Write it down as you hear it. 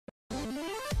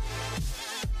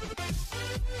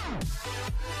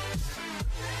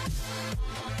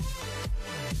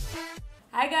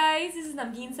Hi guys, this is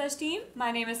Namkeen Search team.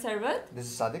 My name is Sarwat. This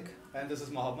is Sadiq. And this is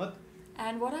Mohammed.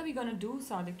 And what are we gonna do,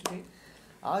 Sadiq, today?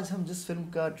 आज हम जिस film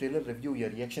का trailer review या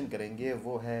reaction करेंगे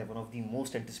वो है one of the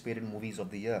most anticipated movies of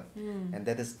the year and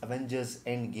that is Avengers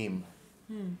end game.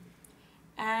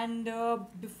 And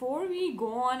before we go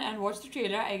on and watch the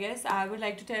trailer, I guess I would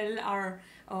like to tell our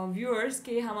viewers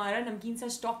कि हमारा नमकीन सा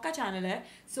stock का channel है.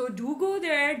 So do go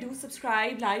there, do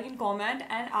subscribe, like and comment,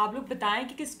 and आप लोग बताएं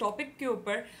कि किस टॉपिक के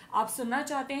ऊपर आप सुनना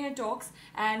चाहते हैं talks,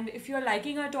 and if you are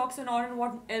liking our talks or not, and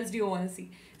what else do you want to see.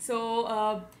 So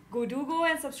go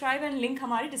and subscribe, and link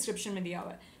हमारी description में दिया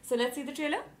हुआ है. So let's see the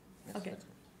trailer. Yes, Okay.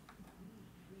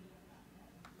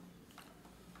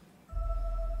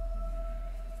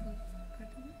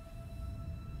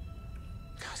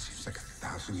 God, seems like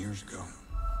 1,000 years ago.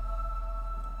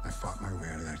 I fought my way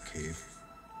out of that cave,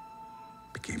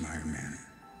 became Iron Man.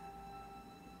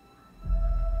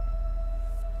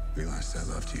 Realized I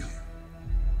loved you.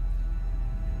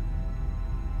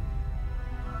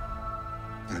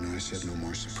 I know I said no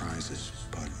more surprises,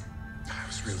 but I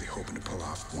was really hoping to pull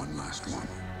off one last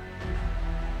one.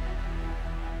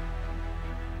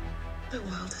 The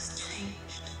world has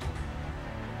changed.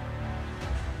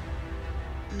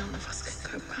 None of us can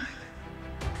go back.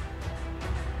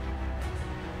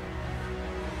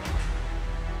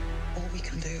 All we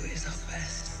can do is our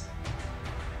best.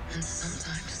 And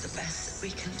sometimes the best that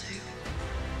we can do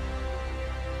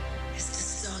is to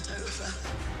start over.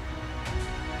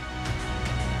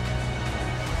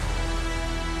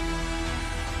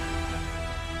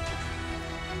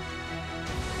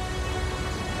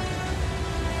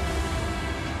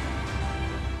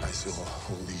 I saw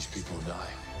all these people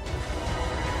die.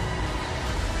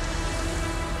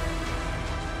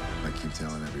 I keep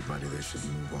telling everybody they should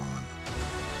move on.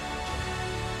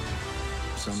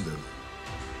 Some do,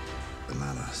 but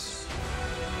not us.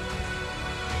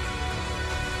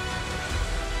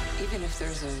 Even if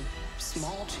there's a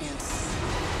small chance,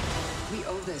 we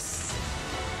owe this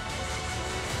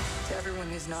to everyone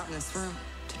who's not in this room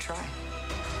to try.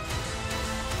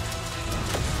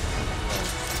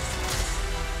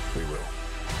 We will.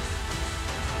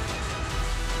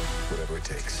 Whatever it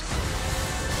takes.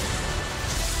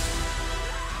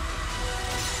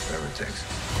 Whatever it takes.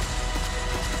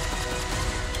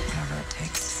 Whatever it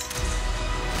takes.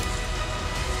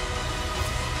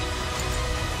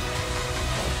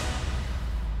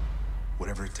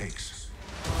 Whatever it takes.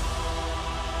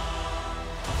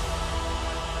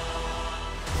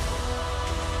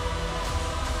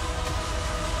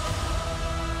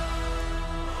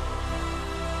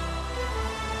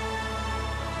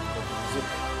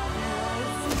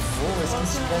 वो इसकी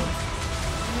strength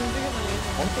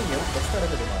हमको ये बचता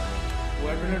रहता दिमाग में. वो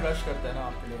adrenaline rush करता है ना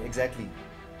आपके लिए. एग्जैक्टली.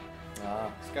 हाँ.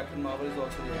 Captain Marvel is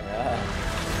also there.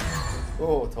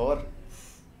 Oh Thor.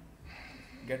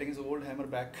 Getting his old hammer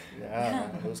back.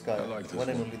 Yeah, उसका I like this one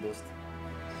and one. only दोस्त.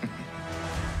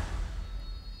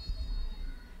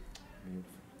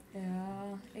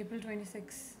 Yeah, April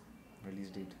 26.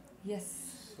 Release date. Yes.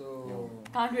 So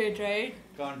Can't wait, right?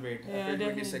 can't wait. Yeah, April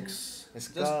definitely. 26.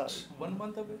 इसका Just 1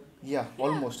 month away. या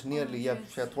almost nearly या almost,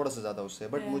 yes. शायद थोड़ा सा ज़्यादा उससे.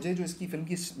 But Yeah. मुझे जो इसकी फिल्म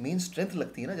की मेन स्ट्रेंथ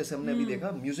लगती है ना, जैसे हमने अभी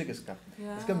देखा म्यूजिक इसका.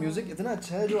 Yeah. इसका म्यूजिक इतना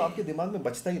अच्छा है जो आपके दिमाग में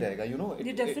बचता ही रहेगा. You know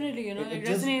Yeah, definitely, you know, it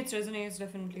resonates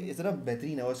definitely. इतना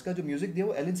बेहतरीन है. और इसका जो म्यूजिक दिया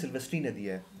वो एलन सिल्वेस्ट्री ने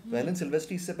दिया है. तो एलन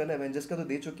सिल्वेस्ट्री इससे पहले एवेंजर्स का तो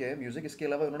दे चुके हैं म्यूजिक. इसके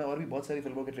अलावा उन्होंने और भी बहुत सारी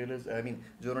फिल्मों के ट्रेलर्स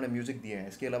जो उन्होंने म्यूजिक दिए हैं.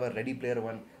 इसके अलावा रेडी प्लेयर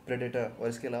वन, प्रेडेटर और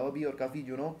इसके अलावा भी और काफ़ी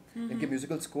इनके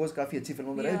म्यूजिकल स्कोर्स काफ़ी अच्छी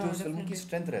फिल्मों में रहे Yeah, जो उस फिल्म की definitely.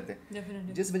 स्ट्रेंथ रहते हैं.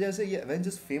 Definitely. जिस वजह से ये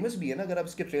एवेंजर्स फेमस भी है ना. अगर आप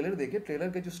इसके ट्रेलर देखें, ट्रेलर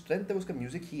का जो स्ट्रेंथ है वो उसका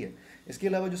म्यूजिक ही है. इसके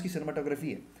अलावा जो उसकी सिनेमाटोग्राफी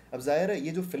है. अब जाहिर है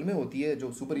ये जो फिल्में होती है,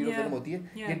 जो सुपर हीरो Yeah, फिल्म होती है,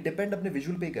 ये yeah. डिपेंड अपने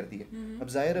विजुअल पे ही करती है. अब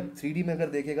जाहिर है 3D में अगर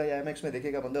देखेगा या IMAX में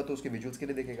देखेगा बंदा तो उसके विजुअल्स के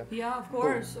लिए देखेगा. Yeah, of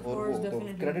course,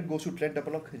 definitely. Credit goes to Trent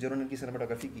अपलॉक जिन्होंने इनकी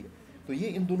सिनेमाटोग्राफी की है. तो ये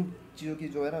इन दोनों चीज़ों की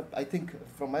जो है ना, I think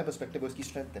from my perspective वो इसकी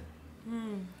स्ट्रेंथ है.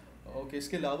 ओके,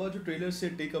 इसके अलावा जो ट्रेलर से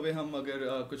टेक अवे हम अगर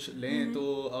कुछ लें तो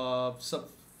सब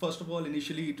first of all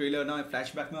initially trailer ना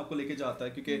फ्लैशबैक में आपको लेके जाता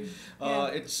है क्योंकि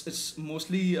it's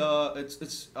mostly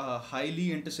it's highly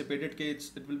anticipated कि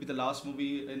it will be the last movie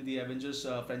in the Avengers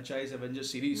franchise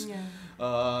Avengers series.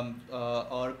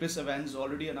 और क्रिस एवेंस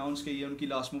ऑलरेडी अनाउंस कि ये उनकी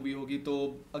लास्ट मूवी होगी. तो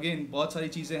अगेन बहुत सारी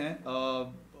चीज़ें हैं.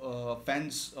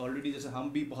 फैंस ऑलरेडी जैसे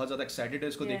हम भी बहुत ज़्यादा एक्साइटेड है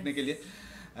इसको देखने के लिए.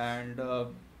 एंड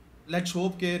लेट्स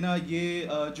होप के ना ये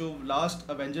जो लास्ट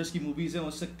एवेंजर्स की मूवीज हैं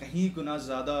उससे कहीं गुना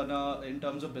ज़्यादा ना in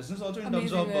terms of business also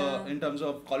Amazing, yeah. In terms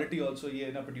of quality also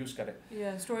ये ना प्रोड्यूस करे.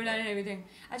 Yeah, storyline and everything.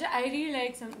 Acha, I really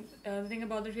like some thing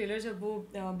about the trailer. जब वो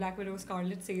Black Widow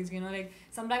Scarlet says, you know, like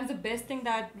sometimes the best thing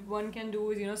that one can do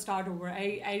is, you know, start over.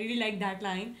 I really like that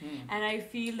line, and I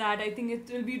feel that I think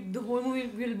it will be the whole movie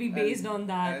will be based on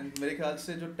that. And मेरे ख्याल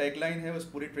से जो tagline है उस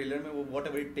पूरे trailer में वो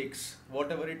whatever it takes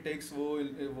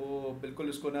वो बिल्कुल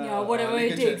उसको ना Yeah, whatever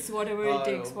it लेके takes, whatever it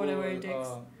takes, whatever it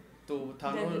takes. तो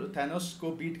Definitely. थैनोस को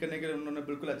बीट करने के लिए उन्होंने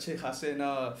बिल्कुल अच्छे खासे ना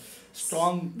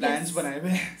स्ट्रॉन्ग प्लान्स Yes. बनाए हुए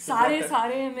हैं.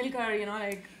 सारे मिलकर, you know,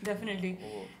 like definitely.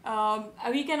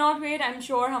 We cannot wait. I'm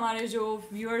sure हमारे जो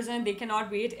viewers हैं, they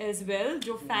cannot wait as well.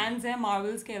 जो fans हैं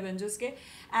Marvels के, Avengers के,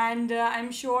 and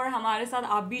I'm sure हमारे साथ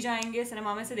आप भी जाएंगे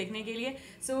सिनेमा में से देखने के लिए.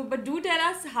 So, but do tell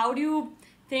us, how do you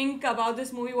think about this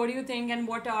movie? What do you think, and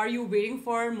what are you waiting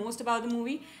for most about the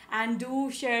movie? And do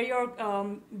share your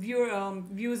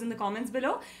views in the comments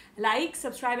below. Like,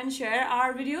 subscribe, and share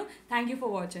our video. Thank you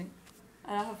for watching.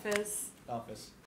 Allah Hafiz. Office.